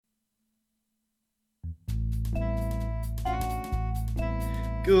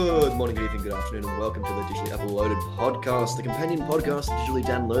Good morning, good evening, good afternoon, and welcome to the Digitally Uploaded Podcast, the companion podcast at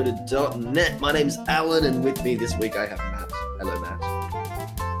digitallydownloaded.net. My name's Alan, and with me this week I have Matt. Hello, Matt.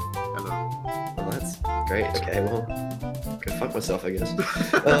 Hello. Well, that's great. Okay, well, go fuck myself, I guess.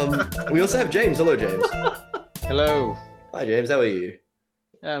 We also have James. Hello, James. Hello. Hi, James. How are you?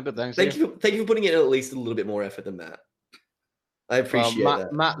 Yeah, I'm good, thanks. Thank you for putting in at least a little bit more effort than Matt. I appreciate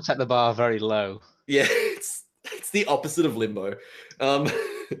that. Matt set the bar very low. Yeah, it's the opposite of limbo.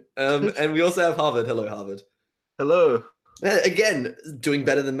 And we also have Harvard. Hello, Harvard. Hello. Again, doing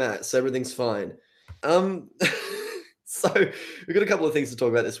better than Matt, so everything's fine. So we've got a couple of things to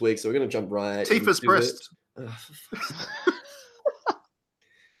talk about this week, so we're going to jump right Tifa's into breast. it. Oh, for fuck's sake.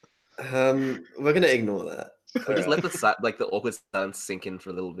 We're going to ignore that. Or just let the awkward sound sink in for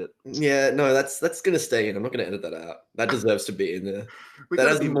a little bit. Yeah, no, that's going to stay in. I'm not going to edit that out. That deserves to be in there. We That gotta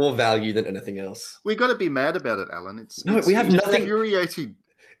has be, more value than anything else. we got to be mad about it, Alan. It's We have nothing. infuriating.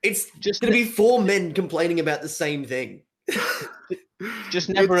 It's Just just going to be four men complaining about the same thing. Just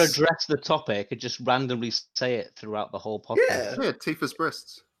never It's- address the topic and just randomly say it throughout the whole podcast. Yeah, Yeah, Tifa's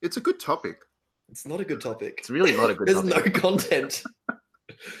breasts. It's a good topic. it's not a good topic. It's really not a good There's topic. no content.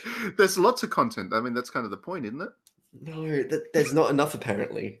 There's lots of content. I mean, that's kind of the point, isn't it? No, there's not enough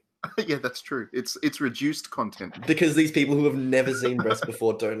apparently. Yeah, that's true. It's reduced content. Because these people who have never seen breasts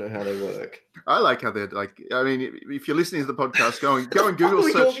before don't know how they work. I like how they're like. I mean, if you're listening to the podcast, go and Google Are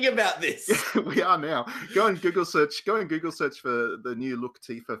we search. talking about this? Yeah, we are now. Go and Google search for the new look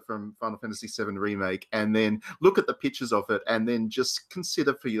Tifa from Final Fantasy VII Remake, and then look at the pictures of it, and then just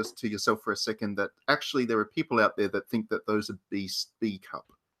consider to yourself for a second that actually there are people out there that think that those are B cup,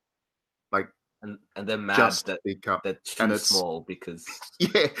 like And they're mad just that B cup. they're too and it's- small because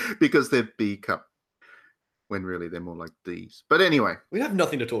Yeah, because they're B cup, when really they're more like D's. But anyway, We have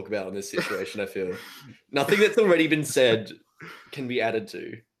nothing to talk about in this situation, I feel. Nothing that's already been said can be added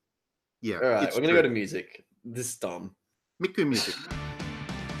to. yeah. All right, it's we're going to go true. to music. This is dumb. Miku music.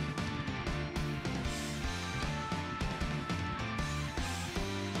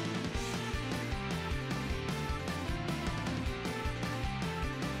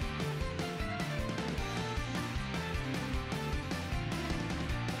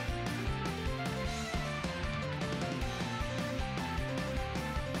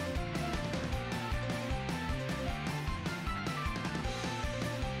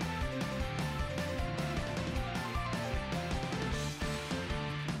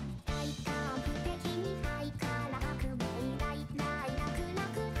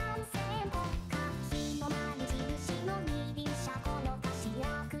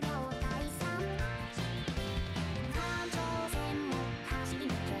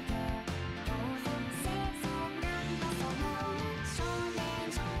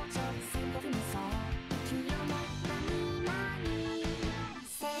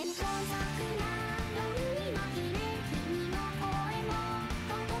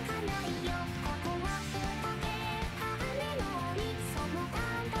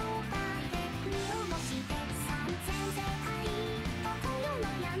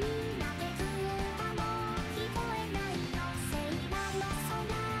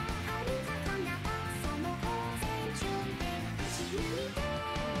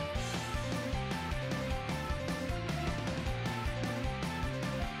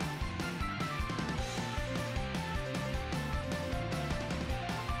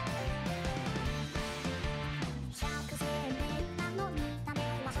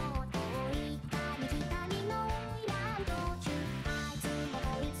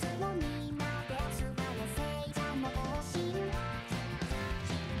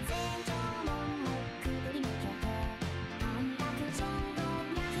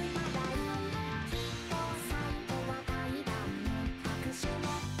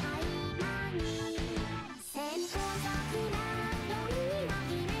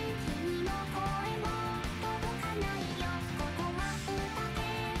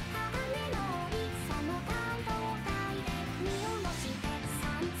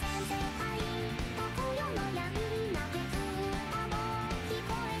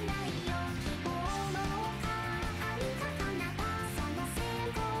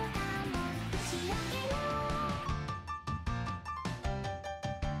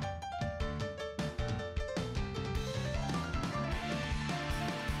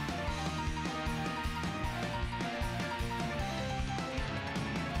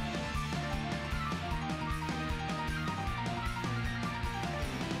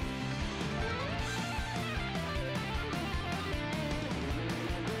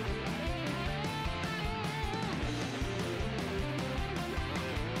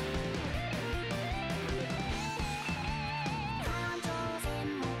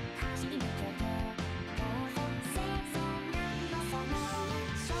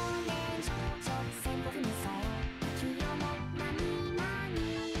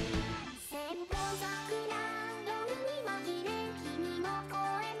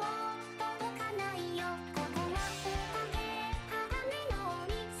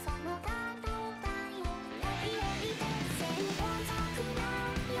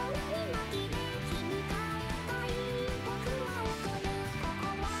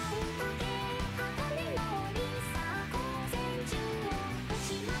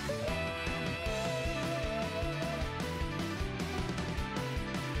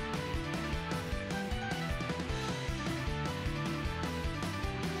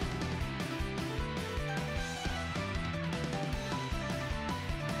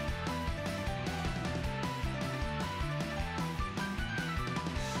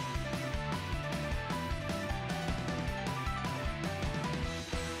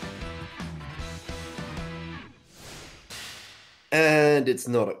 And it's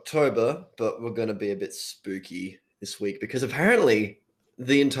not October, but we're going to be a bit spooky this week because apparently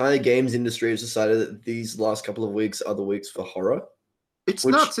the entire games industry has decided that these last couple of weeks are the weeks for horror. It's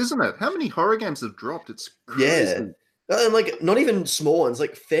Which- nuts, isn't it? How many horror games have dropped? It's crazy. Yeah. And like not even small ones,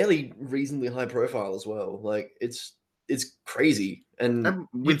 like fairly reasonably high profile as well. Like it's crazy. And And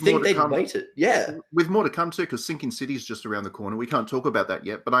you'd with more think to they'd come. wait it. Yeah. With more to come too, because Sinking City is just around the corner. We can't talk about that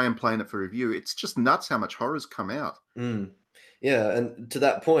yet, but I am playing it for review. It's just nuts how much horror's come out. Mm. Yeah, and to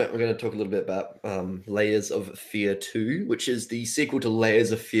that point, we're going to talk a little bit about Layers of Fear 2, which is the sequel to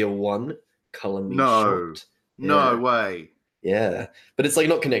Layers of Fear 1, Color Me No. Shocked. No Yeah. way. Yeah, but it's like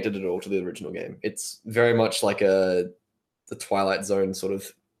not connected at all to the original game. It's very much like the Twilight Zone sort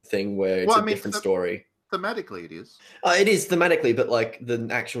of thing where it's Well, I a mean, different story. Thematically, it is. It is thematically, but like the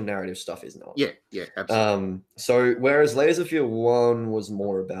actual narrative stuff is not. Yeah, absolutely. So whereas Layers of Fear 1 was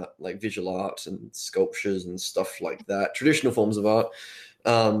more about like visual art and sculptures and stuff like that, traditional forms of art,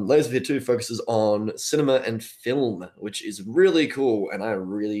 Layers of Fear 2 focuses on cinema and film, which is really cool, and I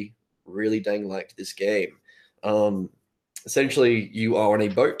really, really dang liked this game. Essentially, you are on a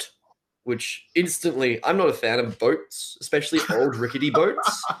boat, which instantly, I'm not a fan of boats, especially old rickety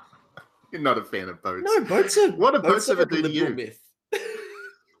boats. You're not a fan of boats. No, boats are What do boats boats ever are a do to liberal you? myth.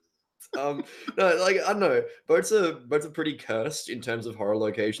 No, like I don't know. Boats are pretty cursed in terms of horror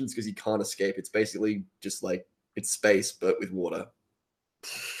locations because you can't escape. It's basically just like it's space but with water.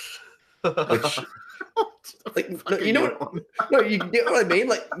 Which, like, no, you know what? No, you get what I mean.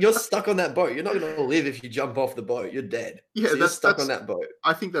 Like you're stuck on that boat. You're not going to live if you jump off the boat. You're dead. Yeah, so you're that's- stuck on that's- that boat.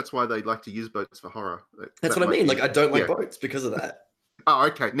 I think that's why they like to use boats for horror. That's That what I might mean. be- Like I don't like yeah. boats because of that. Oh,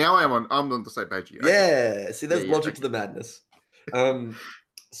 okay. Now I'm on the same page. As you. Okay. Yeah, see, there's Yeah, logic to the madness.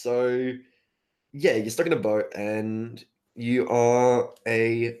 So yeah, you're stuck in a boat and you are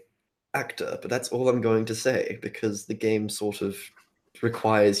a actor, but that's all I'm going to say because the game sort of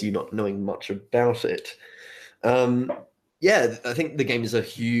requires you not knowing much about it. Yeah, I think the game is a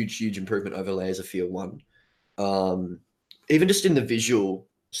huge improvement over Layers of Fear 1. Even just in the visual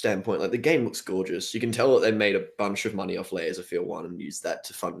standpoint, like the game looks gorgeous. You can tell that they made a bunch of money off Layers of Fear 1 and used that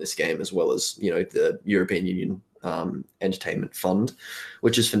to fund this game, as well as, you know, the European Union Entertainment Fund,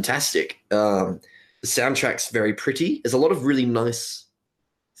 which is fantastic. The soundtrack's very pretty. There's a lot of really nice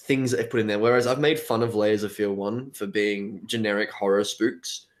things that they've put in there, whereas I've made fun of Layers of Fear 1 for being generic horror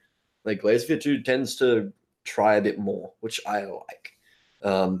spooks. Like Layers of Fear 2 tends to try a bit more, which I like.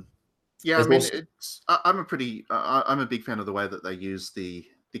 Yeah, I There's mean, also- I'm a big fan of the way that they use the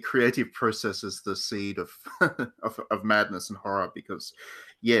creative process as the seed of of madness and horror. Because,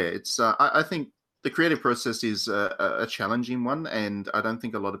 yeah, it's I think the creative process is a challenging one, and I don't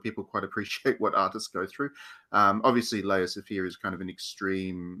think a lot of people quite appreciate what artists go through. Obviously, Layers of Fear is kind of an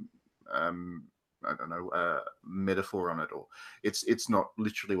extreme. I don't know, metaphor on it, or it's not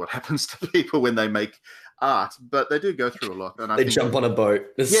literally what happens to people when they make art, but they do go through a lot. And I They think jump on a boat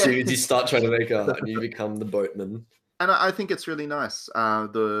as Yeah. soon as you start trying to make art and you become the boatman. And I think it's really nice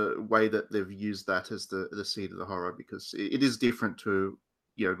the way that they've used that as the seed of the horror, because it is different to,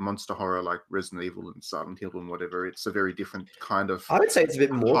 you know, monster horror like Resident Evil and Silent Hill and whatever. It's a very different kind of. I would say it's a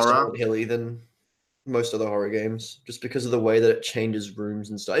bit more Horror. Silent Hilly than most other horror games, just because of the way that it changes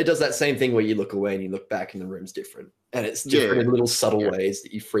rooms and stuff. It does that same thing where you look away and you look back and the room's different. And it's different Yeah. in little subtle Yeah. ways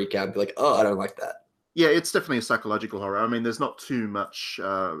that you freak out and be like, oh, I don't like that. Yeah, it's definitely a psychological horror. I mean, there's not too much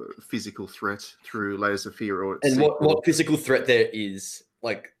physical threat through Layers of Fear or its And sequel. what physical threat there is,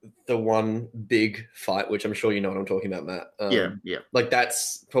 like the one big fight, which I'm sure you know what I'm talking about, Matt. Yeah. Like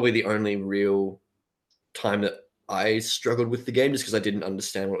that's probably the only real time that I struggled with the game, just because I didn't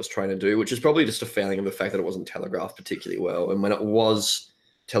understand what it was trying to do, which is probably just a failing of the fact that it wasn't telegraphed particularly well. And when it was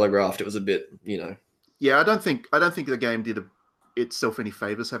telegraphed, it was a bit, you know. Yeah, I don't think the game did itself any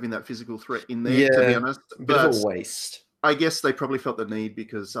favors having that physical threat in there, to be Yeah, honest. Bit But of a waste. I guess they probably felt the need,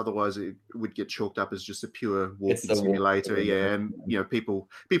 because otherwise it would get chalked up as just a pure It's walking the simulator. walking Yeah, and you know, people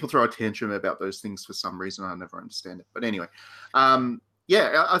throw a tantrum about those things for some reason. I never understand it. But anyway,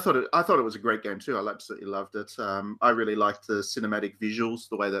 yeah, I thought it was a great game too. I absolutely loved it. I really liked the cinematic visuals,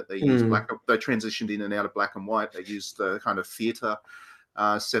 the way that they used they transitioned in and out of black and white. They used the kind of theater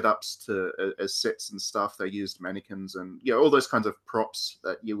setups as sets and stuff. They used mannequins and all those kinds of props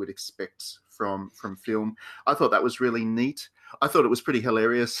that you would expect from film. I thought that was really neat. I thought it was pretty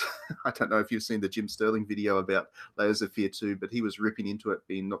hilarious. I don't know if you've seen the Jim Sterling video about Layers of Fear 2, but he was ripping into it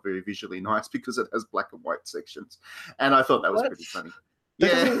being not very visually nice because it has black and white sections. And I thought that was What? pretty funny. That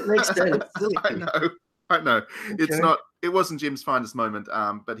Yeah, doesn't make sense. I know. I know it's Okay. not. It wasn't Jim's finest moment,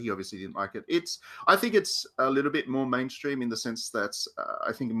 but he obviously didn't like it. I think it's a little bit more mainstream in the sense that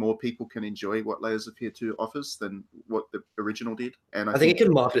I think more people can enjoy what Layers of Fear 2 offers than what the original did. And I think it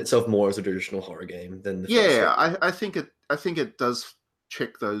can market itself more as a traditional horror game than the first yeah, one. I think it does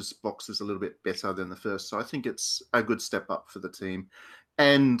check those boxes a little bit better than the first. So I think it's a good step up for the team,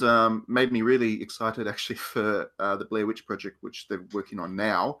 and made me really excited actually for the Blair Witch Project, which they're working on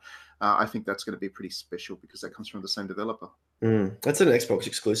now. I think that's going to be pretty special because that comes from the same developer. That's an Xbox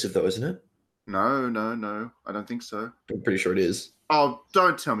exclusive, though, isn't it? No, I don't think so. I'm pretty sure it is. Oh,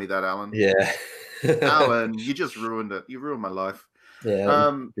 don't tell me that, Alan. Yeah. Alan, you just ruined it. You ruined my life. Yeah,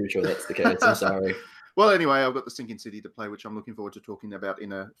 I'm pretty sure that's the case. I'm sorry. Well, anyway, I've got The Sinking City to play, which I'm looking forward to talking about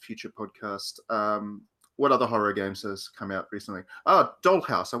in a future podcast. What other horror games has come out recently? Oh,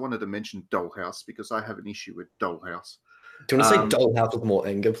 Dollhouse. I wanted to mention Dollhouse because I have an issue with Dollhouse. Do you want to say Dollhouse with more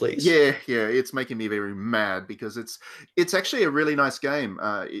anger, please? Yeah, it's making me very mad because it's actually a really nice game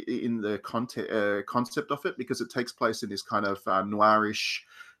in the concept of it, because it takes place in this kind of noirish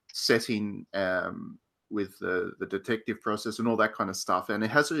setting with the detective process and all that kind of stuff, and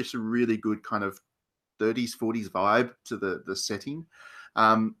it has this really good kind of 30s 40s vibe to the setting.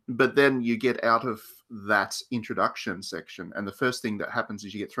 But then you get out of that introduction section, and the first thing that happens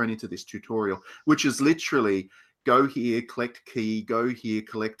is you get thrown into this tutorial, which is literally go here, collect key, go here,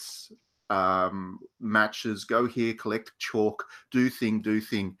 collect matches, go here, collect chalk, do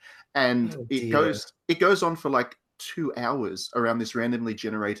thing. And it goes on for like 2 hours around this randomly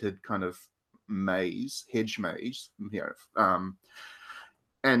generated kind of hedge maze,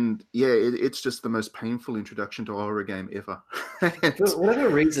 and yeah, it's just the most painful introduction to a horror game ever. For whatever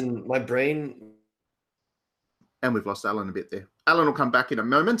reason, my brain... And we've lost Alan a bit there. Alan will come back in a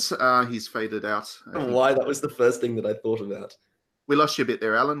moment. He's faded out. I don't know why that was the first thing that I thought about. We lost you a bit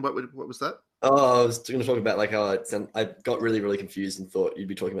there, Alan. What was that? Oh, I was going to talk about like how I got really, really confused and thought you'd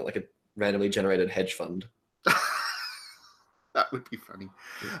be talking about like a randomly generated hedge fund. That would be funny.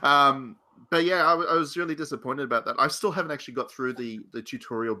 But yeah, I was really disappointed about that. I still haven't actually got through the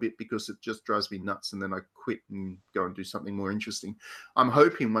tutorial bit because it just drives me nuts, and then I quit and go and do something more interesting. I'm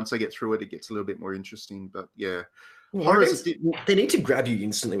hoping once I get through it, it gets a little bit more interesting. But yeah, they need to grab you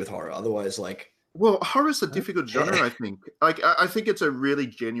instantly with horror, otherwise, like... Well, horror's a difficult genre, I think. I think it's a really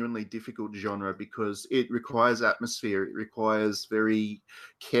genuinely difficult genre because it requires atmosphere. It requires very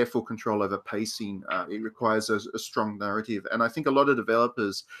careful control over pacing. It requires a strong narrative. And I think a lot of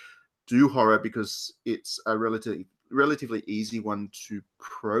developers do horror because it's a relatively easy one to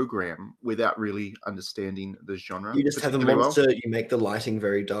program without really understanding the genre. You just have a monster, you make the lighting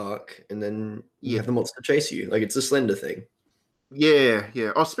very dark, and then you have the monster chase you. Like, it's a Slender thing. Yeah.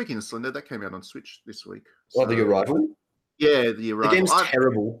 Oh, speaking of Slender, that came out on Switch this week. So... The Arrival? Yeah, The Arrival. The game's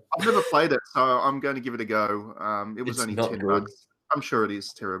terrible. I've never played it, so I'm going to give it a go. It was only $10. I'm sure it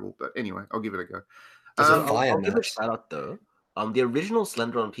is terrible, but anyway, I'll give it a go. I'll give a shout out though. The original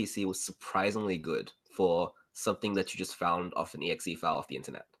Slender on PC was surprisingly good for something that you just found off an exe file off the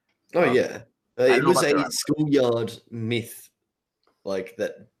internet. Oh yeah, it was a schoolyard myth, like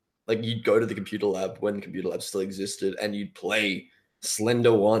that. Like you'd go to the computer lab when computer labs still existed, and you'd play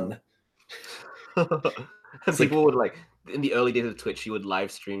Slender 1. People would like in the early days of Twitch, you would live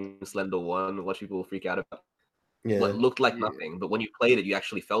stream Slender 1, watch people freak out about. Yeah, what looked like nothing, but when you played it, you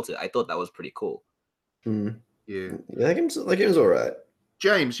actually felt it. I thought that was pretty cool. Yeah, that game's all right.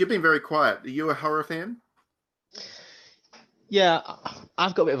 James, you've been very quiet. Are you a horror fan? Yeah,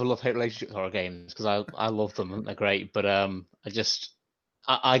 I've got a bit of a love-hate relationship with horror games because I love them and they're great, but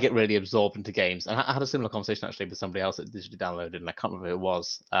I get really absorbed into games. And I had a similar conversation actually with somebody else that digitally downloaded, and I can't remember who it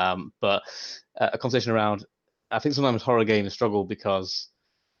was. But a conversation around, I think sometimes horror games struggle because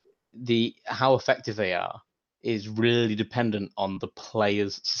how effective they are is really dependent on the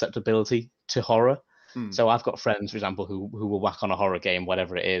player's susceptibility to horror. So I've got friends, for example, who will whack on a horror game,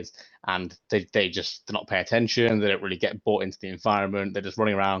 whatever it is, and they not pay attention. They don't really get bought into the environment. They're just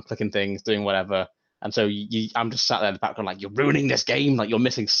running around, clicking things, doing whatever. And so I'm just sat there in the background like, you're ruining this game. Like, you're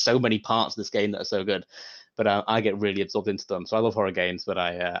missing so many parts of this game that are so good. But I get really absorbed into them. So I love horror games, but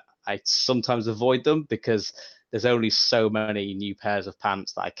I sometimes avoid them because there's only so many new pairs of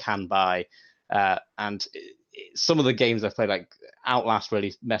pants that I can buy. And some of the games I've played, like Outlast,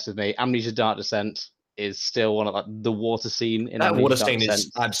 really mess with me. Amnesia Dark Descent is still one of like the water scene in that Amnesia water Dark scene Descent.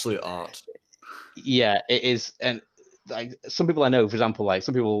 is absolute art. Yeah, it is. And like some people I know, for example, like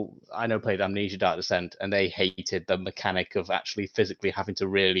some people I know played Amnesia Dark Descent and they hated the mechanic of actually physically having to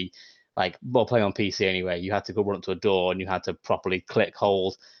really, like, well, playing on PC anyway, you had to go run up to a door and you had to properly click,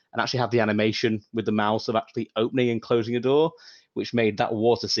 hold, and actually have the animation with the mouse of actually opening and closing a door, which made that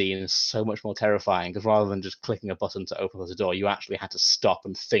water scene so much more terrifying, because rather than just clicking a button to open the door, you actually had to stop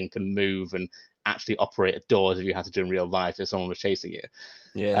and think and move and actually operate at doors if you had to do in real life if someone was chasing you.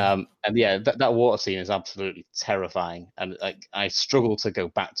 Yeah. And yeah, that water scene is absolutely terrifying, and like I struggle to go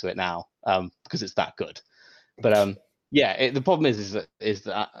back to it now because it's that good. But the problem is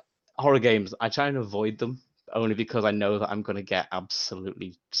that horror games, I try and avoid them only because I know that I'm going to get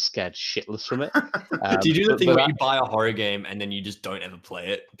absolutely scared shitless from it. Do you do the thing where you buy a horror game and then you just don't ever play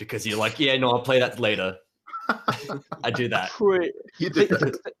it because you're like, yeah, no, I'll play that later? I do that. You do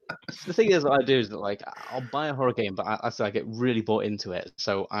that. The thing is, what I do is that like I'll buy a horror game, but I get really bought into it.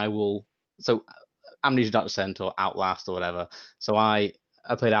 So I will. So Amnesia Dark Descent or Outlast or whatever. So I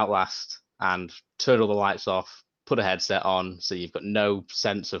played Outlast and turned all the lights off, put a headset on, so you've got no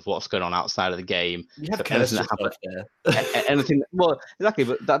sense of what's going on outside of the game. You have anything that happens there. Anything. Well, exactly,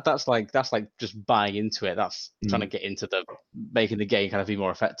 but that's like just buying into it. That's trying to get into making the game kind of be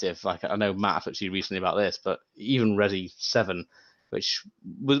more effective. Like I know Matt spoke to you recently about this, but even Resi 7, which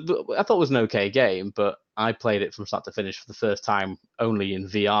I thought was an okay game, but I played it from start to finish for the first time only in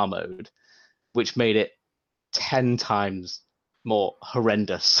VR mode, which made it 10 times more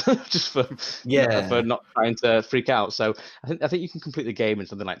horrendous just for not trying to freak out. So I think you can complete the game in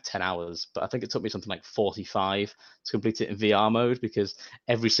something like 10 hours, but I think it took me something like 45 to complete it in VR mode, because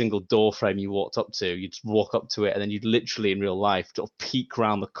every single door frame you walked up to, you'd walk up to it and then you'd literally in real life sort of peek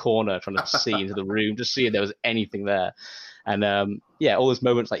around the corner trying to see into the room, just see if there was anything there. And all those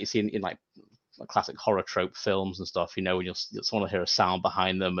moments like you see in like classic horror trope films and stuff, when someone will hear a sound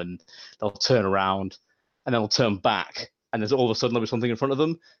behind them and they'll turn around and then they'll turn back, and there's all of a sudden there'll be something in front of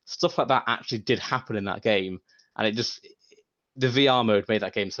them. Stuff like that actually did happen in that game, and the VR mode made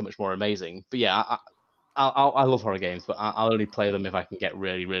that game so much more amazing. But yeah, I love horror games, but I'll only play them if I can get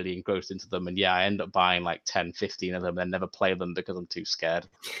really, really engrossed into them. And yeah, I end up buying like 10, 15 of them and never play them because I'm too scared.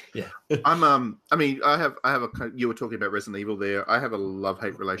 Yeah. I have you were talking about Resident Evil there. I have a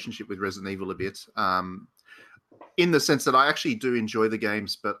love-hate relationship with Resident Evil a bit. In the sense that I actually do enjoy the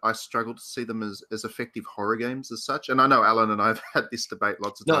games, but I struggle to see them as effective horror games as such. And I know Alan and I have had this debate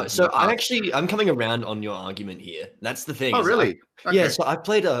lots of times. No, so I'm coming around on your argument here. That's the thing. Oh, really? Okay. Yeah, so I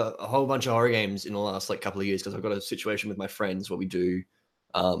played a whole bunch of horror games in the last couple of years because I've got a situation with my friends where we do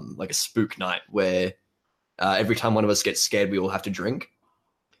like a spook night where every time one of us gets scared, we all have to drink.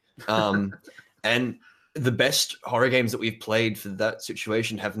 And the best horror games that we've played for that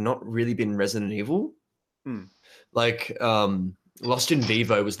situation have not really been Resident Evil. Like Lost in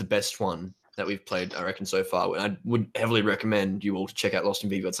Vivo was the best one that we've played, I reckon, so far. And I would heavily recommend you all to check out Lost in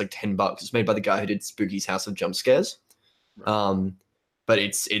Vivo. It's like $10. It's made by the guy who did Spooky's House of Jump Scares. But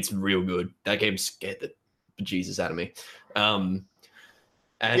it's real good. That game scared the bejesus out of me. So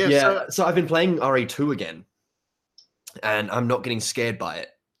I've been playing RE2 again, and I'm not getting scared by it,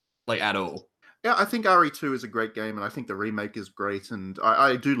 like at all. Yeah, I think RE2 is a great game, and I think the remake is great, and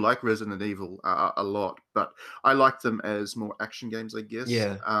I do like Resident Evil a lot, but I like them as more action games, I guess.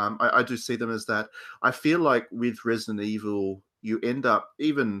 Yeah. I do see them as that. I feel like with Resident Evil, you end up,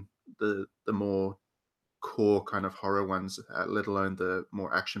 even the more core kind of horror ones, let alone the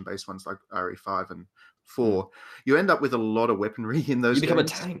more action-based ones like RE5 and 4, you end up with a lot of weaponry in those games. You become a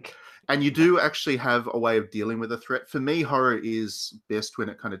tank. And you do actually have a way of dealing with a threat. For me, horror is best when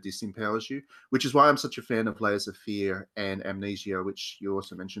it kind of disempowers you, which is why I'm such a fan of Layers of Fear and Amnesia, which you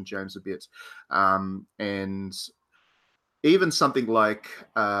also mentioned, James, a bit. And even something like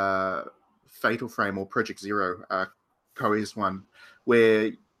Fatal Frame or Project Zero, Koei's one, where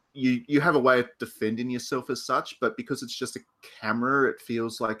you have a way of defending yourself as such, but because it's just a camera, it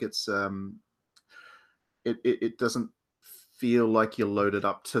feels like it's it doesn't feel like you're loaded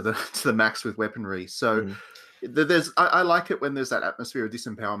up to the max with weaponry. So I like it when there's that atmosphere of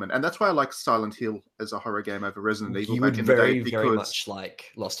disempowerment, and that's why I like Silent Hill as a horror game over Resident Evil. You would very much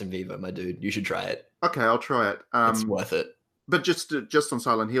like Lost in Vivo, my dude. You should try it. Okay, I'll try it. It's worth it. But just on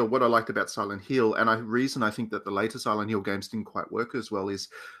Silent Hill, what I liked about Silent Hill, and the reason I think that the later Silent Hill games didn't quite work as well is,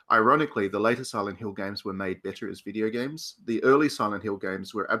 ironically, the later Silent Hill games were made better as video games. The early Silent Hill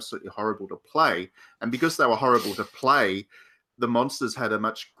games were absolutely horrible to play, and because they were horrible to play, the monsters had a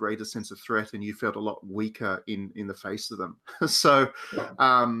much greater sense of threat, and you felt a lot weaker in the face of them. So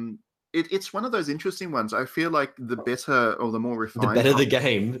it's one of those interesting ones. I feel like the better or the more refined... The better the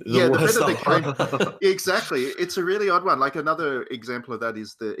game, the worse the game. Exactly. It's a really odd one. Like another example of that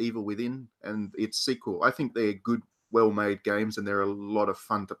is the Evil Within and its sequel. I think they're good, well-made games, and they're a lot of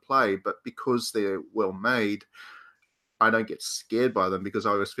fun to play, but because they're well-made, I don't get scared by them because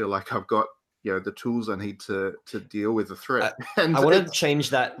I always feel like I've got the tools I need to deal with the threat. I want to change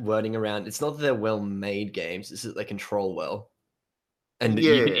that wording around. It's not that they're well-made games, it's that they control well. and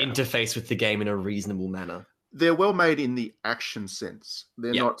you can Yeah. interface with the game in a reasonable manner. They're well made in the action sense.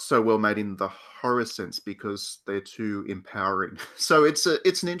 They're Yeah. not so well made in the horror sense because they're too empowering. So it's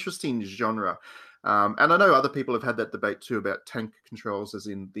an interesting genre. And I know other people have had that debate too about tank controls, as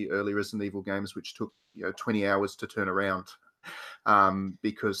in the early Resident Evil games, which took 20 hours to turn around,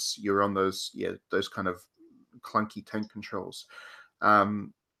 because you're on those kind of clunky tank controls.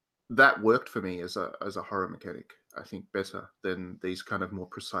 That worked for me as a horror mechanic, I think, better than these kind of more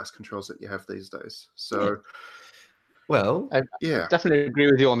precise controls that you have these days. So, Well, yeah. Definitely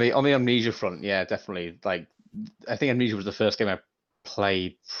agree with you on the Amnesia front. Yeah, definitely. Like, I think Amnesia was the first game I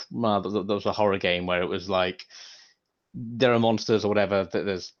played. Well, that was a horror game where it was like there are monsters or whatever.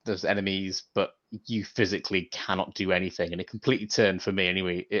 There's enemies, but you physically cannot do anything, and it completely turned for me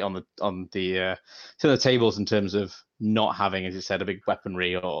anyway on the tables in terms of not having, as you said, a big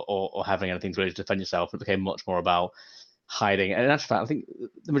weaponry or having anything to really defend yourself. It became much more about hiding. And in actual fact, I think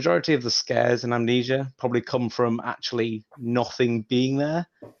the majority of the scares in Amnesia probably come from actually nothing being there.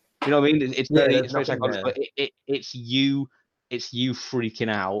 You know what I mean? It's Yeah, very, there's it's very nothing psychological. It's you freaking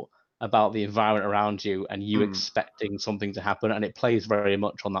out about the environment around you and you expecting something to happen. And it plays very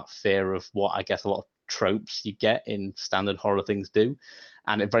much on that fear of what I guess a lot of tropes you get in standard horror things do.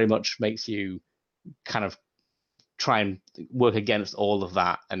 And it very much makes you kind of try and work against all of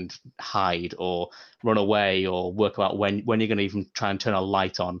that and hide or run away or work out when you're going to even try and turn a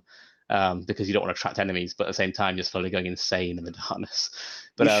light on, because you don't want to attract enemies, but at the same time you're slowly going insane in the darkness.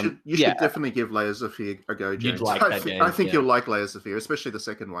 But you should definitely give Layers of Fear a go, James. Like I think you'll like Layers of Fear, especially the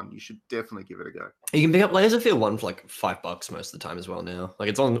second one. You should definitely give it a go. You can pick up Layers of Fear 1 for like $5 most of the time as well now. Like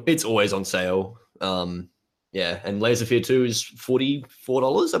it's always on sale. Yeah, and Layers of Fear 2 is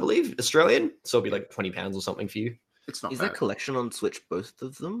 $44, I believe, Australian. So it'll be like £20 or something for you. It's not Is bad. that collection on Switch both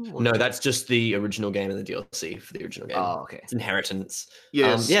of them? Or No, that's just the original game and the DLC for the original game. Oh, okay. It's Inheritance.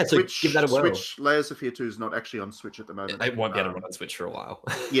 Yes, Yeah, so give that a whirl. Switch Layers of Fear 2 is not actually on Switch at the moment. They won't be able to run on Switch for a while.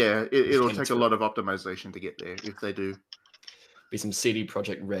 Yeah, it'll Just take a lot of optimization to get there if they do. Be some CD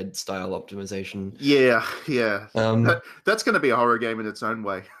Projekt Red style optimization. Yeah. That's going to be a horror game in its own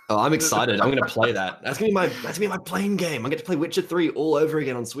way. Oh, I'm excited. I'm going to play that. That's going to be my playing game. I get to play Witcher 3 all over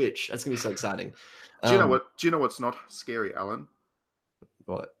again on Switch. That's going to be so exciting. Do you know what's not scary, Alan?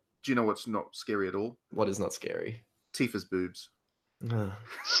 What? Do you know what's not scary at all? What is not scary? Tifa's boobs. When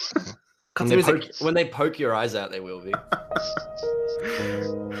they poke your eyes out, they will be.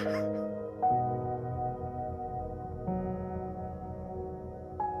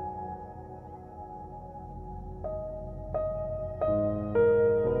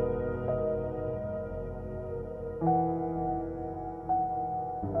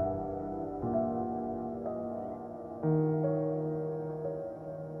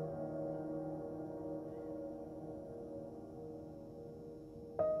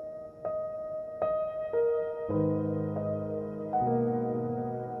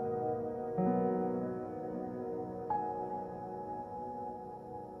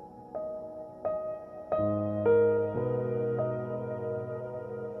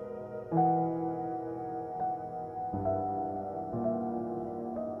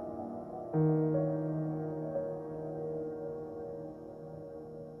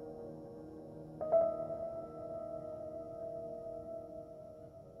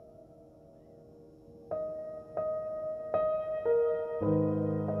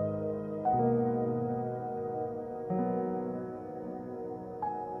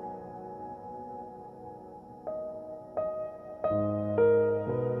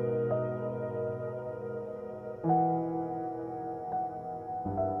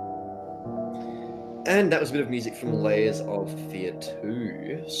 And that was a bit of music from Layers of Fear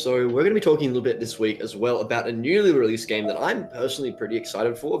 2. So we're going to be talking a little bit this week as well about a newly released game that I'm personally pretty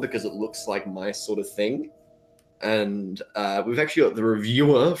excited for because it looks like my sort of thing. And we've actually got the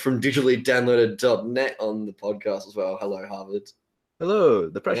reviewer from digitallydownloaded.net on the podcast as well. Hello, Harvard. Hello,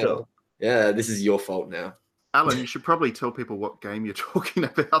 the pressure. Yeah, this is your fault now. Alan, you should probably tell people what game you're talking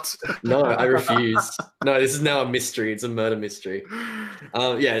about. No, I refuse. No, this is now a mystery. It's a murder mystery.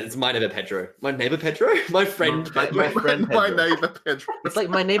 Yeah, it's My Neighbor Pedro. My neighbor Pedro? My friend Pedro. My neighbor Pedro. It's like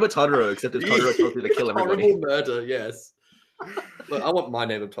My Neighbor Totoro, except if Totoro tells you to kill everybody. Horrible murder, yes. Look, I want My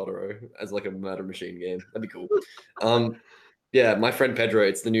Neighbor Totoro as like a murder machine game. That'd be cool. Yeah, My Friend Pedro.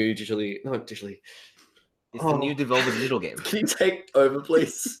 It's the new It's the new Devolver Digital game. Can you take over,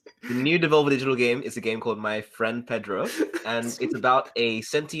 please? The new Devolver Digital game is a game called My Friend Pedro, and it's about a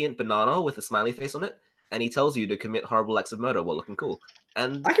sentient banana with a smiley face on it, and he tells you to commit horrible acts of murder while looking cool.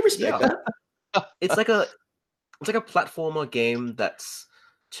 And I can respect that. it's like a platformer game that's,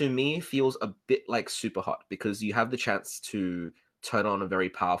 to me, feels a bit like Super Hot because you have the chance to turn on a very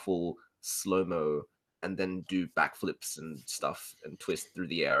powerful slow mo and then do backflips and stuff and twist through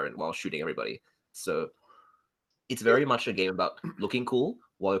the air and while shooting everybody. So it's very much a game about looking cool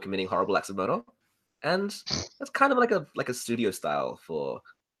while you're committing horrible acts of murder, and that's kind of like a studio style for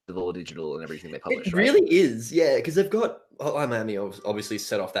Devolver Digital and everything they publish. It right? really is, yeah, because they've got Hotline Miami obviously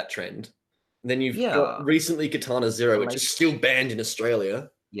set off that trend. And then you've got Yeah. recently Katana Zero, which Like- is still banned in Australia.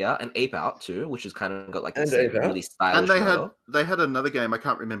 Yeah, and Ape Out too, which has kind of got like And this Ape Out. really stylish And murder. they had another game. I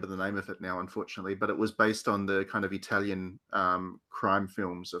can't remember the name of it now, unfortunately, but it was based on the kind of Italian crime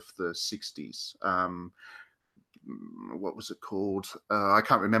films of the '60s. What was it called? I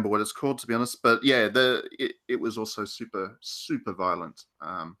can't remember what it's called, to be honest. But yeah, it was also super violent.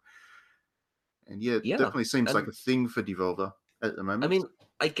 And yeah, it Yeah, definitely seems like and- a thing for Devolver at the moment. I mean,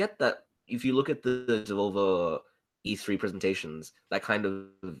 I get that if you look at the Devolver E3 presentations, that kind of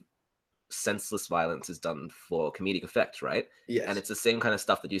senseless violence is done for comedic effect, right? Yes. And it's the same kind of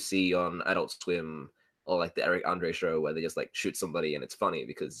stuff that you see on Adult Swim or like the Eric Andre show where they just like shoot somebody and it's funny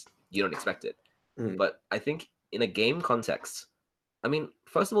because you don't expect it. Mm. But I think in a game context, I mean,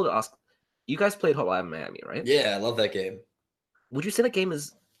 first of all, to ask, you guys played Hotline Miami, right? Yeah, I love that game. Would you say the game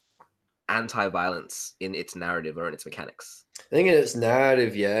is anti-violence in its narrative or in its mechanics? I think in its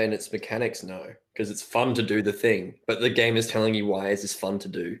narrative, yeah, and its mechanics, no, because it's fun to do the thing, but the game is telling you why is this fun to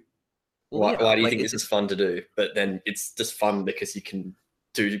do? Well, yeah, Why do you like, think it's- this is fun to do? But then it's just fun because you can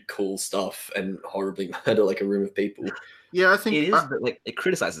do cool stuff and horribly murder like a room of people. yeah, I think It is that, like it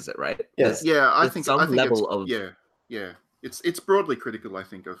criticizes it, right? Yes. There's- yeah, I there's think some I think level it's, of yeah. It's broadly critical, I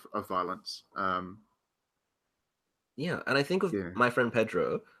think, of violence. Yeah, and I think with Yeah. my friend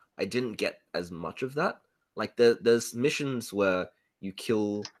Pedro, I didn't get as much of that. Like there's missions where you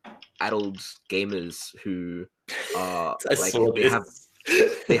kill adult gamers who are I like saw they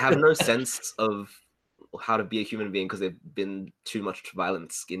this. have no sense of how to be a human being because they've been too much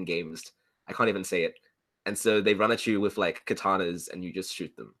violence in games. I can't even say it. And so they run at you with like katanas and you just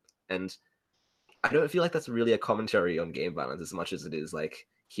shoot them. And I don't feel like that's really a commentary on game violence as much as it is like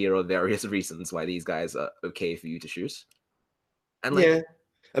here are various reasons why these guys are okay for you to shoot. And like Yeah,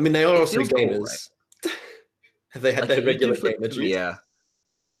 I mean they are it also feels cool, gamers. Have they had like, their you do regular flip gamer through- juice? Yeah.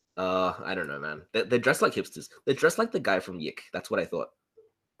 I don't know, man. They dress like hipsters. They dress like the guy from Yick. That's what I thought.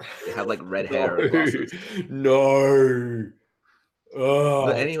 They have like red hair and glasses. No. Oh,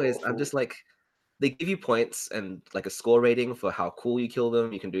 But that's anyways, I'm awful. just like, they give you points and like a score rating for how cool you kill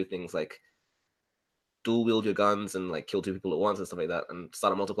them. You can do things like dual wield your guns and like kill two people at once and stuff like that, and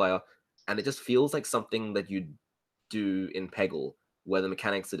start a multiplier. And it just feels like something that you do in Peggle, where the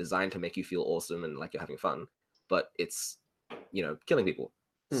mechanics are designed to make you feel awesome and like you're having fun, but it's killing people.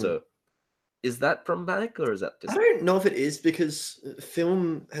 Hmm. So, is that problematic or is that I just don't know if it is because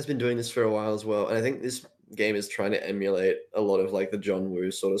film has been doing this for a while as well, and I think this game is trying to emulate a lot of like the John Woo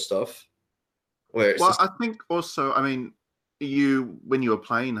sort of stuff, where it's Well, just I think also, I mean, when you were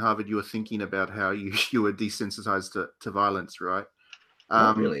playing Harvard, you were thinking about how you were desensitized to violence, right?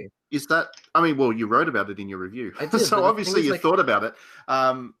 not really? Is that? I mean, well, you wrote about it in your review, I did, but so the obviously thing is, you like- thought about it.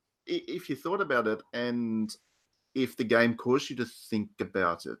 If you thought about it, and if the game caused you to think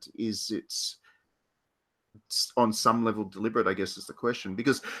about it, is it on some level deliberate? I guess is the question.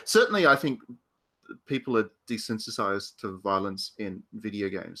 Because certainly, I think people are desensitized to violence in video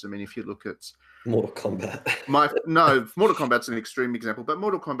games. I mean, if you look at Mortal Kombat. Mortal Kombat's an extreme example, but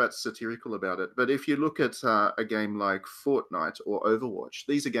Mortal Kombat's satirical about it. But if you look at a game like Fortnite or Overwatch,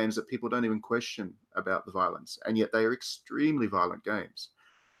 these are games that people don't even question about the violence, and yet they are extremely violent games.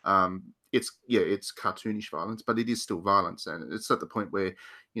 It's cartoonish violence, but it is still violence, and it's at the point where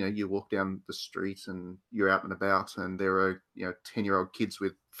you walk down the street and you're out and about, and there are 10-year-old kids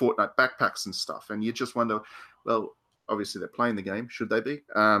with Fortnite backpacks and stuff, and you just wonder, well, obviously they're playing the game, should they be?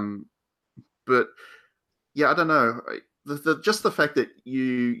 But yeah, I don't know. Just the fact that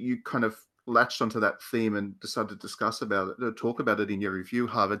you kind of latched onto that theme and decided to discuss about it, or talk about it in your review,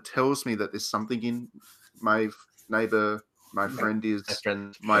 Harvard, tells me that there's something in my neighbor. My friend is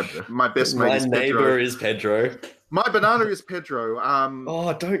My friend, my best mate My is neighbor Pedro. is Pedro. My banana is Pedro.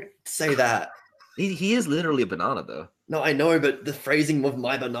 Oh, don't say that. he is literally a banana though. No, I know, but the phrasing of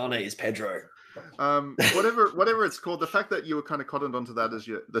my banana is Pedro. Whatever it's called, the fact that you were kind of cottoned onto that as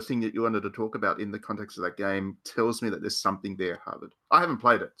the thing that you wanted to talk about in the context of that game tells me that there's something there, Harvard. I haven't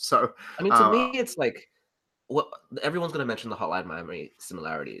played it, so I mean, to me, it's like what everyone's going to mention the Hotline Miami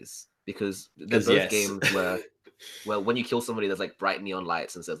similarities because they're 'Cause both yes. games where, well, when you kill somebody, there's like bright neon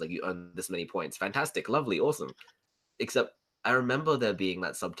lights and says like you earn this many points. Fantastic, lovely, awesome. Except I remember there being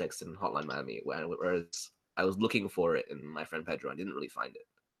that subtext in Hotline Miami, whereas I was looking for it in my friend Pedro, I didn't really find it.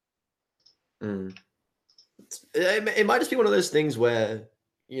 Mm. It might just be one of those things where,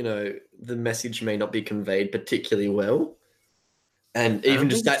 you know, the message may not be conveyed particularly well. And I even don't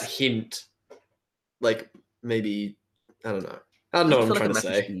just think that hint, like maybe, I don't know. I don't know what I'm trying to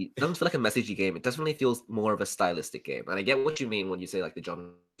say. It doesn't feel like a messagey game. It definitely feels more of a stylistic game. And I get what you mean when you say like the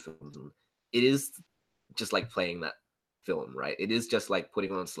John films. It is just like playing that film, right? It is just like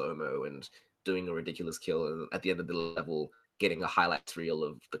putting on slow-mo and doing a ridiculous kill, and at the end of the level getting a highlights reel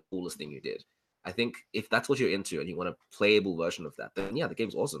of the coolest thing you did. I think if that's what you're into and you want a playable version of that, then yeah, the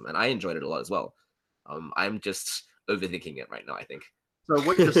game's awesome. And I enjoyed it a lot as well. I'm just overthinking it right now, I think. So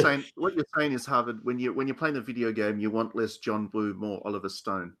what you're saying is, Harvard, when you're playing a video game, you want less John Blue, more Oliver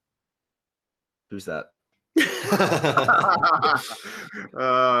Stone. Who's that?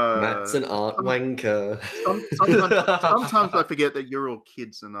 Matt's an art wanker. Sometimes I forget that you're all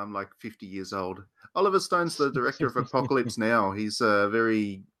kids and I'm like 50 years old. Oliver Stone's the director of Apocalypse Now. He's a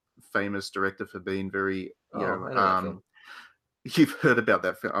very famous director for being very, I know that film. You've heard about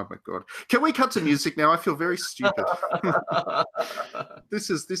that film. Oh my god! Can we cut to music now? I feel very stupid.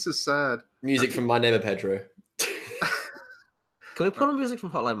 This is sad. Music from My Neighbor Pedro. Can we put on music from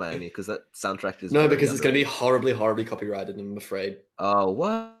Hotline Miami? Because that soundtrack is No, because it's going to be horribly, horribly copyrighted, I'm afraid. Oh,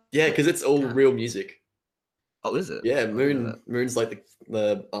 what? Yeah, because it's all real music. Oh, is it? Yeah, I didn't know that. Moon's like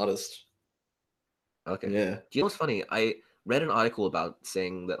the artist. Okay. Yeah. Do you know what's funny? I read an article about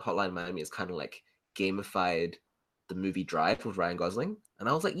saying that Hotline Miami is kind of like gamified the movie Drive with Ryan Gosling, and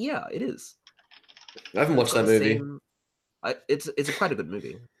I was like, yeah, it is. I haven't watched that It's got the movie. same- it's a quite a good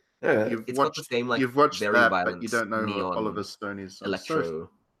movie. Yeah. It's got the same like you've watched very that, violent but you don't know who neon Oliver Stone is. electro.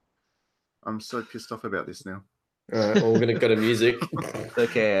 I'm so pissed off about this now. All right, well, we're going to go to music.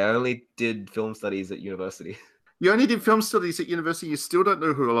 Okay, I only did film studies at university. You only did film studies at university. You still don't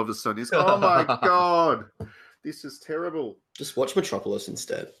know who Oliver Stone is. Oh my god, this is terrible. Just watch Metropolis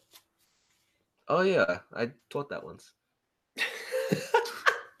instead. Oh yeah, I taught that once.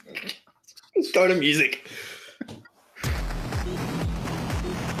 Go to music.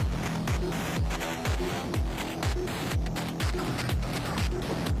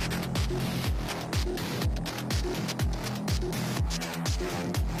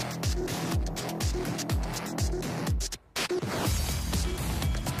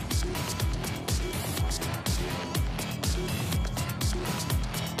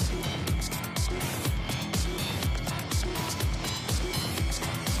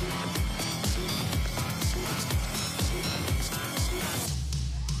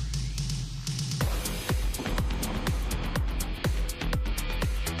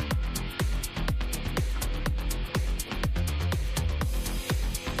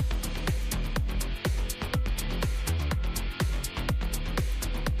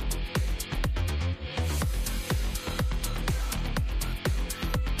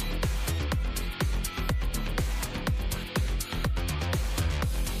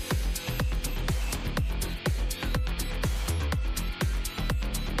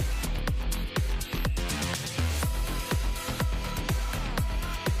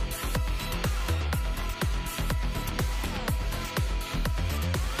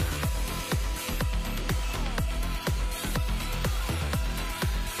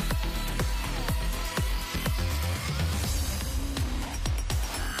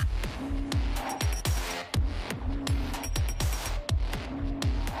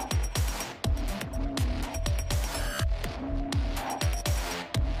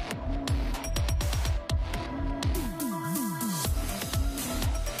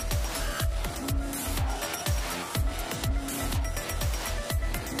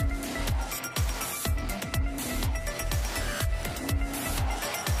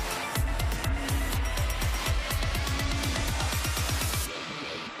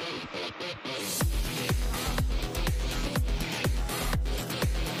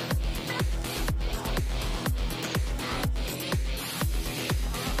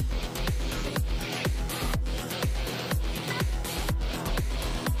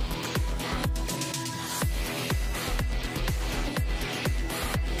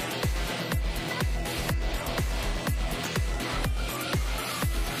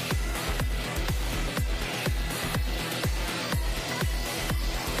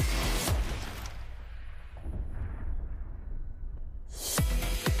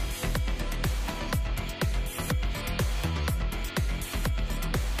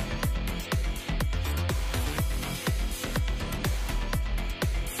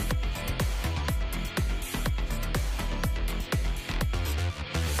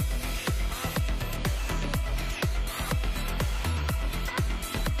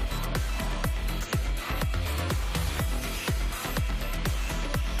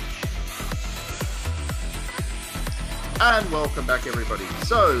 And welcome back, everybody.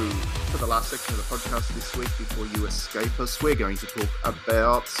 So, for the last section of the podcast this week, before you escape us, we're going to talk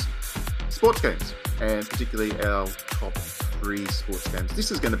about sports games, and particularly our top 3 sports games.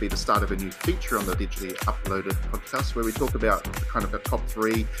 This is going to be the start of a new feature on the digitally uploaded podcast, where we talk about kind of a top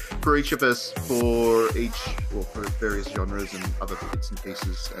 3 for each of us for various genres and other bits and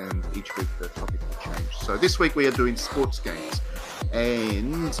pieces, and each week the topic will change. So this week we are doing sports games,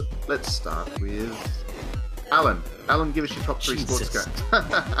 and let's start with Alan. Alan, give us your top 3 sports games.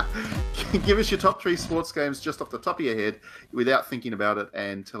 Give us your top 3 sports games just off the top of your head without thinking about it,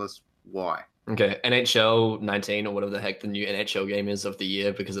 and tell us why. Okay, NHL 19 or whatever the heck the new NHL game is of the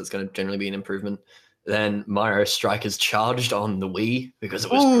year, because it's going to generally be an improvement. Then Mario Strikers Charged on the Wii, because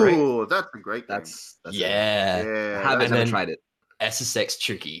it was great. Oh, that's a great game. That's Yeah. Yeah. I haven't then- tried it. SSX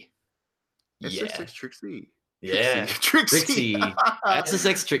Tricky. Yeah. SSX Trixie. Yeah. Trixie.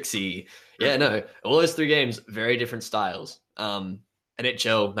 SSX Trixie. Yeah, no. All those 3 games, very different styles.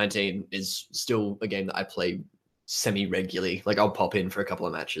 NHL 19 is still a game that I play semi-regularly. Like, I'll pop in for a couple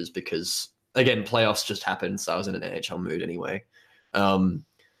of matches because, again, playoffs just happened, so I was in an NHL mood anyway. Yeah,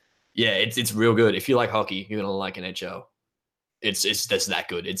 it's real good. If you like hockey, you're gonna like NHL. It's that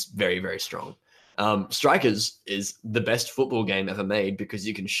good. It's very, very strong. Strikers is the best football game ever made because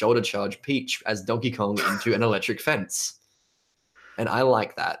you can shoulder charge Peach as Donkey Kong into an electric fence. And I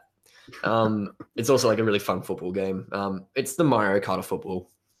like that. It's also like a really fun football game. It's the Mario Kart of football.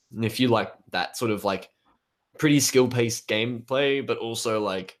 And if you like that sort of like pretty skill-paced gameplay, but also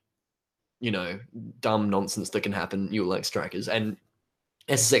like, you know, dumb nonsense that can happen, you'll like Strikers. And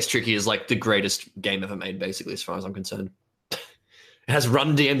SSX Tricky is like the greatest game ever made, basically, as far as I'm concerned. It has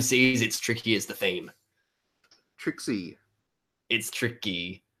Run DMCs. It's tricky as the theme. Trixie. It's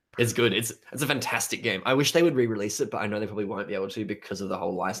tricky. It's good. It's a fantastic game. I wish they would re-release it, but I know they probably won't be able to because of the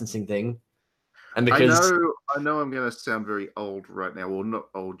whole licensing thing. And because I know I'm going to sound very old right now. Well, not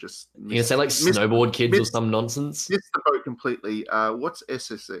old, just you're gonna say like snowboard kids or some nonsense. Missed the boat completely. What's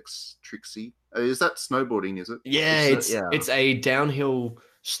SSX Trixie? Is that snowboarding? Is it? Yeah, Is it's a downhill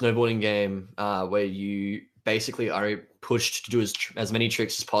snowboarding game where you basically are pushed to do as many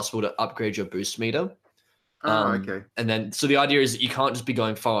tricks as possible to upgrade your boost meter. Okay. And then, so the idea is that you can't just be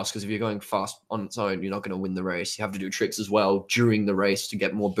going fast, because if you're going fast on its own, you're not going to win the race. You have to do tricks as well during the race to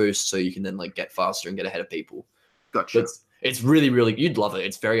get more boost, so you can then like get faster and get ahead of people. Gotcha. It's really, really, you'd love it.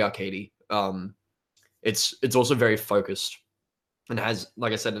 It's very arcadey. It's also very focused and has,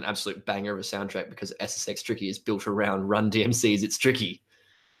 like I said, an absolute banger of a soundtrack because SSX Tricky is built around Run DMC's It's Tricky.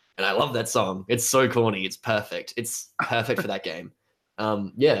 And I love that song. It's so corny. It's perfect. It's perfect for that game.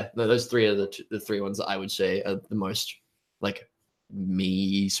 Yeah, those 3 are the 3 ones that I would say are the most like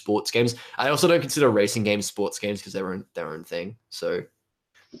me sports games. I also don't consider racing games sports games because they're their own thing. So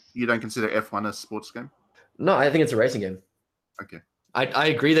You don't consider F1 a sports game? no, I think it's a racing game. Okay. I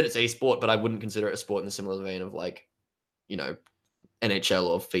agree that it's a sport, but I wouldn't consider it a sport in the similar vein of like, you know, NHL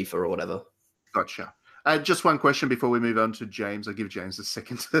or FIFA or whatever. Gotcha. Just one question before we move on to James. I'll give James a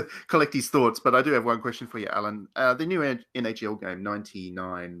second to collect his thoughts, but I do have one question for you, Alan. The new NHL game,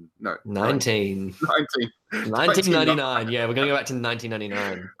 1999. Yeah, we're going to go back to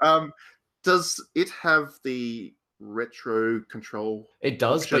 1999. Does it have the retro control? It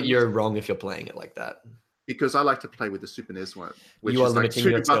does, but options? you're wrong if you're playing it like that. Because I like to play with the Super NES one, which You are is like limiting 2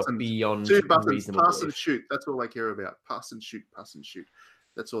 yourself buttons, beyond 2 buttons, reasonable pass and belief. shoot. That's all I care about. Pass and shoot, pass and shoot.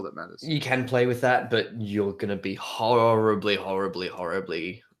 That's all that matters. You can play with that, but you're gonna be horribly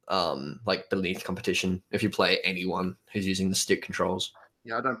like beneath competition if you play anyone who's using the stick controls.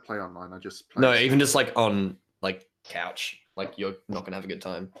 Yeah, I don't play online. I just play. No, even just like on like couch, like you're not gonna have a good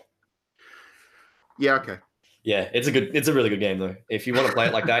time. Yeah, okay. Yeah, it's a really good game though. If you want to play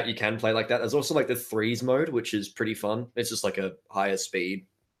it like that, you can play it like that. There's also like the threes mode, which is pretty fun. It's just like a higher speed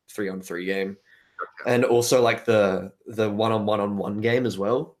 3-on-3 game. And also like the 1-on-1 game as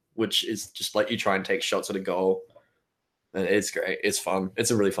well, which is just like you try and take shots at a goal. And it's great. It's fun. It's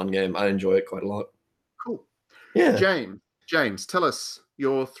a really fun game. I enjoy it quite a lot. Cool. Yeah. James, tell us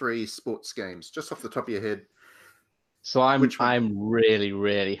your 3 sports games, just off the top of your head. So Which one? I'm really,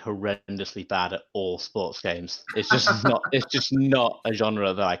 really horrendously bad at all sports games. It's just not a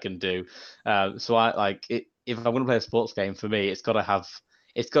genre that I can do. So I like it. If I'm going to play a sports game, for me, it's got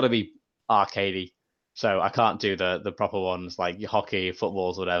to be arcadey. So I can't do the proper ones like hockey,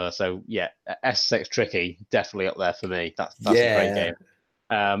 footballs, whatever. So yeah, SSX Tricky definitely up there for me. That's a great game.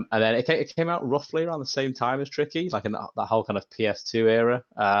 And then it came out roughly around the same time as Tricky, like in that whole kind of PS2 era.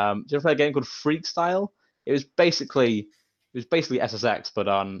 Did you ever play a game called Freakstyle? It was basically SSX, but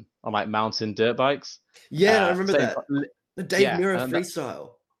on like mountain dirt bikes. Yeah, I remember same- that. The Dave Mirra and that-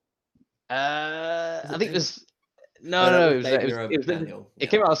 freestyle. I think it was No, with Dave Mirra, downhill. it Yeah.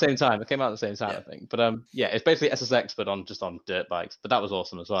 came out at the same time. It came out at the same time, Yeah. I think. But yeah, it's basically SSX, but on dirt bikes. But that was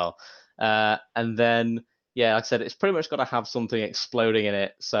awesome as well. And then yeah, like I said, it's pretty much got to have something exploding in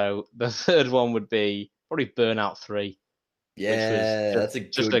it. So the third one would be probably Burnout 3. Yeah, that's a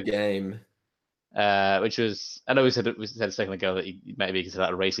just good game. Which was, I know we said a second ago that maybe consider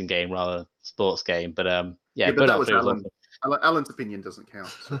that a racing game rather than a sports game, but yeah, but that was 3 Alan. awesome. Alan's opinion doesn't count.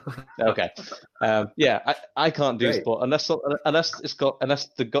 So. Okay, yeah, I can't do Great. sport unless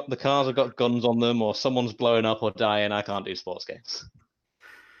the cars have got guns on them or someone's blowing up or dying. I can't do sports games.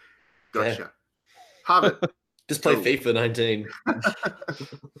 Gotcha. Harvard. Just play Cool. FIFA 19.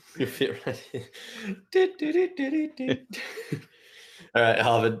 You fit right in. All right,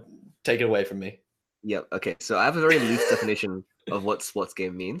 Harvard, take it away from me. Yep. Okay. So I have a very loose definition of what sports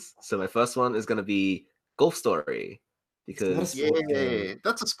game means. So my first one is going to be Golf Story because Yeah,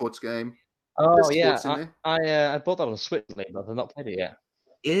 that's a sports game. Oh There's yeah, sports in there. I bought that on Switch, but I've not played it yet.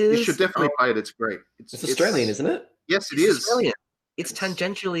 You is should definitely play it. It's great. It's Australian, isn't it? Yes, it it's is. Australian. It's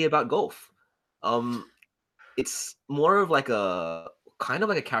tangentially about golf. It's more of like a kind of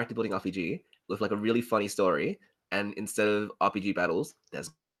like a character building RPG with like a really funny story. And instead of RPG battles, there's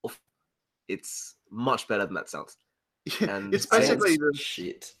golf. It's much better than that sounds. And It's basically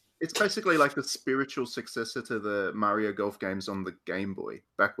shit. it's basically like the spiritual successor to the Mario Golf games on the Game Boy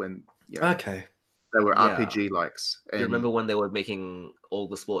back when Okay. they were Yeah. RPG likes. You remember when they were making all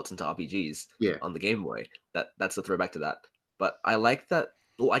the sports into RPGs Yeah. on the Game Boy? That's a throwback to that. But I like that.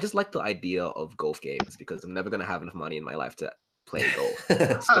 Well, I just like the idea of golf games because I'm never going to have enough money in my life to play golf.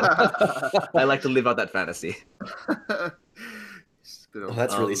 I like to live out that fantasy. Good Oh, old-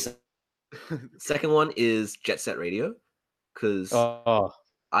 that's really sad. Second one is Jet Set Radio because Oh,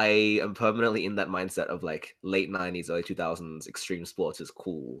 I am permanently in that mindset of like late 90s, early 2000s, extreme sports is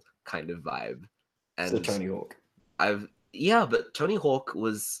cool kind of vibe. And So Tony Hawk. but Tony Hawk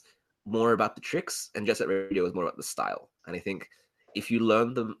was more about the tricks and Jet Set Radio was more about the style. And I think if you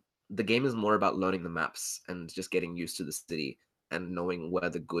learn the game is more about learning the maps and just getting used to the city and knowing where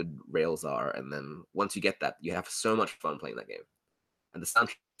the good rails are. And then once you get that, you have so much fun playing that game. And the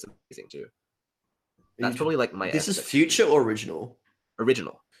soundtrack is amazing too. That's probably like my This is aesthetic. Future or original?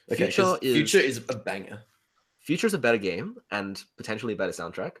 Original. Okay, Future is a banger. Future's a better game and potentially a better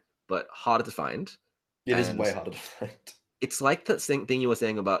soundtrack, but harder to find. It is And- way harder to find. It's like that thing you were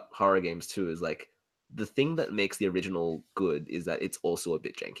saying about horror games too, is like the thing that makes the original good is that it's also a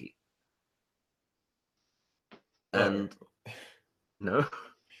bit janky. And no,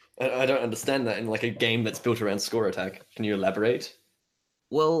 I don't understand that in like a game that's built around score attack. Can you elaborate?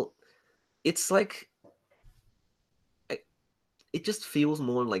 well, it's like it just feels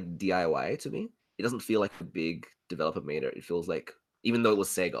more like DIY to me. It doesn't feel like a big developer made it. It feels like, even though it was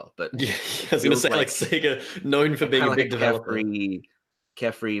Sega, but Yeah, I was gonna feels say like like- Sega, known for being kinda a like big developer.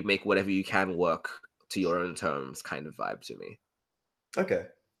 carefree, make whatever you can work to your own terms kind of vibe to me. Okay.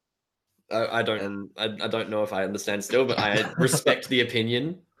 I don't. And I don't know if I understand still, but I respect the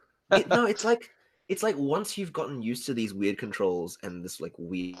opinion. no, it's like once you've gotten used to these weird controls and this like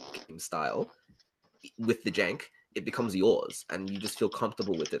weird game style with the jank, it becomes yours, and you just feel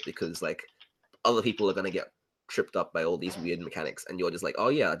comfortable with it because like other people are gonna get tripped up by all these weird mechanics, and you're just like, oh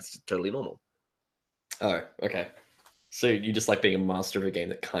yeah, it's totally normal. Oh, okay. So you just like being a master of a game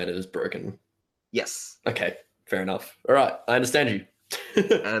that kind of is broken. Yes. Okay, fair enough. All right, I understand you.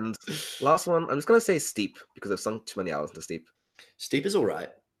 And last one, I'm just gonna say Steep because I've sunk too many hours into Steep. Steep is all right.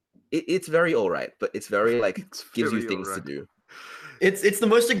 It's very alright, but it's very like It's gives you very things alright. to do. It's the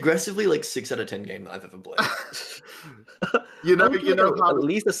most aggressively like 6 out of 10 game that I've ever played. You know, I would you give know, it at Harvard,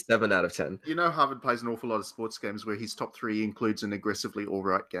 least a 7 out of 10. you know, Harvard plays an awful lot of sports games where his top 3 includes an aggressively all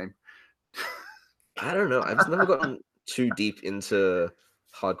right game. I don't know. I've just never gotten too deep into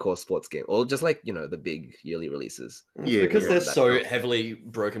hardcore sports game, or just like the big yearly releases. Yeah, because yeah, they're that so stuff. heavily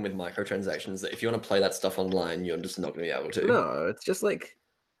broken with microtransactions that if you want to play that stuff online, you're just not going to be able to. No, it's just like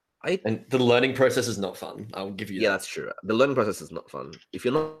And the learning process is not fun. I'll give you yeah, that. that's true. The learning process is not fun. If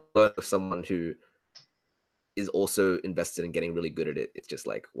you're not learning with someone who is also invested in getting really good at it, it's just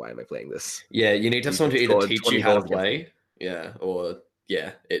like, why am I playing this? Yeah, you need to have You someone to either scored teach 20 you how to goals against play, yeah, or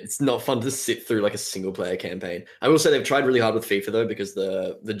yeah, it's not fun to sit through like a single player campaign. I will say they've tried really hard with FIFA though, because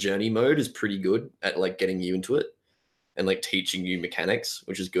the journey mode is pretty good at like getting you into it and like teaching you mechanics,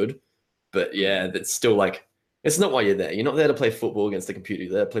 which is good. But yeah, that's still like, it's not why you're there. You're not there to play football against the computer.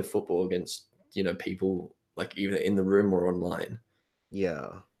 You're there to play football against, people like either in the room or online. Yeah.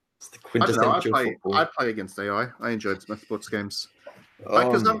 It's the I don't know. quintessential football. I play against AI. I enjoyed my sports games. Oh,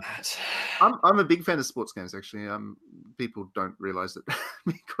 because I'm- Matt. I'm a big fan of sports games, actually. People don't realize that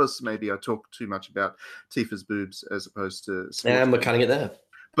because maybe I talk too much about Tifa's boobs as opposed to sports And we're games. cutting it there.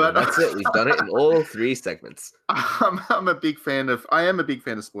 But That's it. We've done it in all 3 segments. I'm a big fan of. I am a big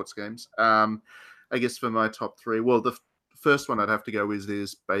fan of sports games. I guess for my top 3, well, the first one I'd have to go with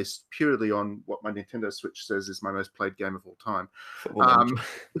is based purely on what my Nintendo Switch says is my most played game of all time. Football Manager.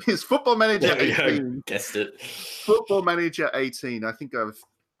 Is Football Manager There we go. 18. Guessed it. Football Manager 18. I think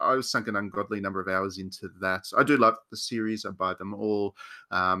I've sunk an ungodly number of hours into that. I do love the series. I buy them all.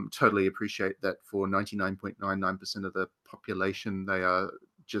 Totally appreciate that for 99.99% of the population, they are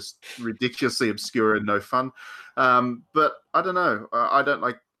just ridiculously obscure and no fun. But I don't know. I don't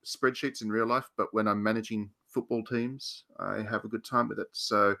like spreadsheets in real life, but when I'm managing football teams, I have a good time with it.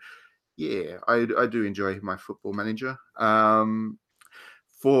 So, yeah, I do enjoy my Football Manager.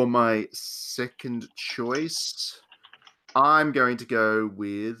 For my second choice, I'm going to go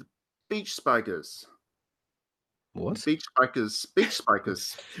with Beach Spikers. What? Beach Spikers. Beach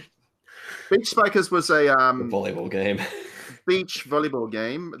Spikers. Beach Spikers was a The volleyball game. beach volleyball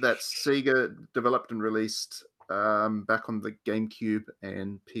game that Sega developed and released back on the GameCube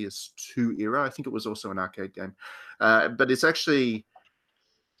and PS2 era. I think it was also an arcade game. But it's actually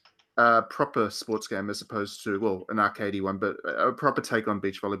a proper sports game as opposed to, well, an arcadey one, but a proper take on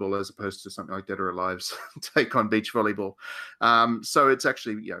beach volleyball as opposed to something like Dead or Alive's take on beach volleyball. So it's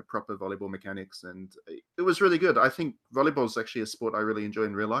actually, proper volleyball mechanics, and it was really good. I think volleyball is actually a sport I really enjoy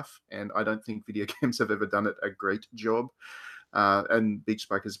in real life, and I don't think video games have ever done it a great job. And Beach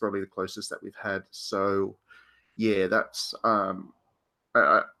Spike is probably the closest that we've had. So, yeah, that's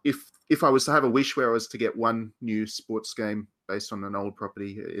if I was to have a wish where I was to get one new sports game based on an old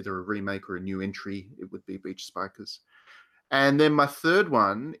property, either a remake or a new entry, it would be Beach Spikers. And then my third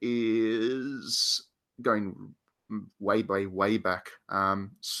one is going way back.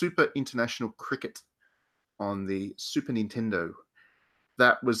 Super International Cricket on the Super Nintendo.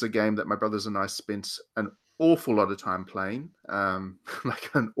 That was a game that my brothers and I spent an awful lot of time playing, like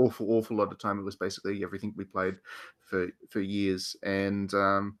an awful lot of time. It was basically everything we played for years, and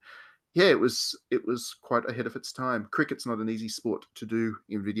yeah, it was quite ahead of its time. Cricket's not an easy sport to do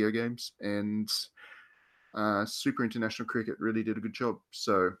in video games, and Super International Cricket really did a good job.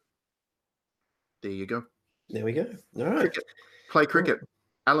 So there you go. There we go. All right. Cricket. Play cricket.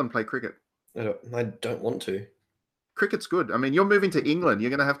 Alan, play cricket. I don't want to. Cricket's good. I mean, you're moving to England. You're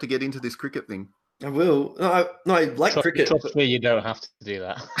going to have to get into this cricket thing. I will. No, I like cricket. Trust me, you don't have to do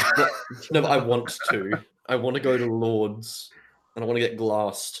that. No, but I want to. I want to go to Lords, and I want to get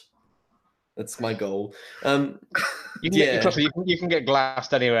glassed. That's my goal. You can get, trust me, you can get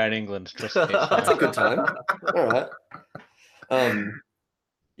glassed anywhere in England. Trust me. That's a good time. All right.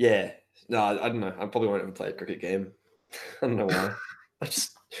 Yeah. No, I don't know. I probably won't ever play a cricket game. I don't know why.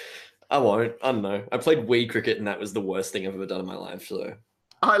 I won't. I don't know. I played Wii cricket, and that was the worst thing I've ever done in my life. So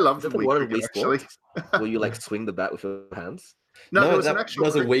I love Is the that the Wii one of cricket, Wii actually. Sports? Will you like swing the bat with your hands? No, there was that an actual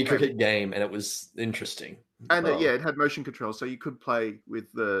was a Wii cricket game. cricket game, and it was interesting. And Oh. yeah, it had motion control, so you could play with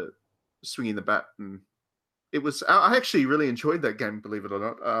the swinging the bat, and it was. I actually really enjoyed that game, believe it or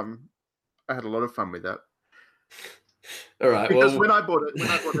not. I had a lot of fun with that All right. because well, when I bought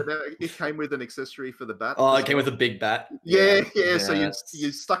it, it came with an accessory for the bat. oh, as it came well. with a big bat. Yeah. So Yes.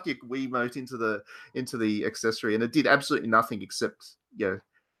 you stuck your Wiimote into the accessory, and it did absolutely nothing except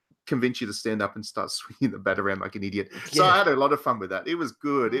convince you to stand up and start swinging the bat around like an idiot. So Yeah. I had a lot of fun with that. It was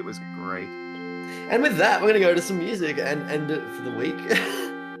good. It was great. And with that, we're going to go to some music and end it for the week.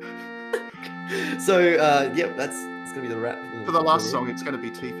 So, yep, that's going to be the wrap. For the last week. song, it's going to be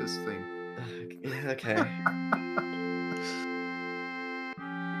Tifa's theme. Yeah, okay.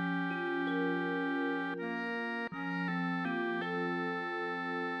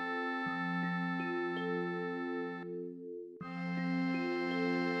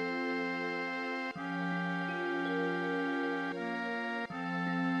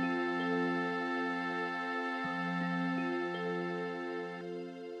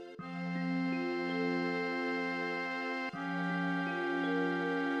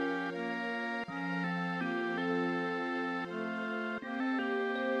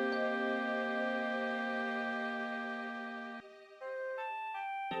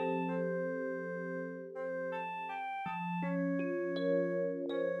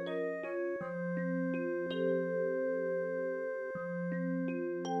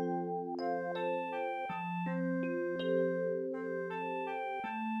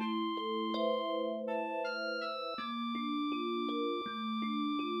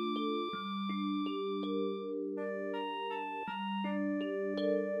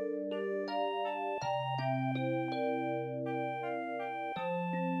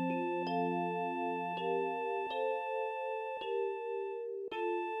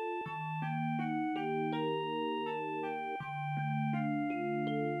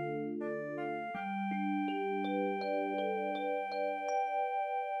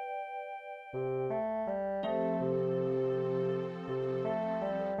 Bye.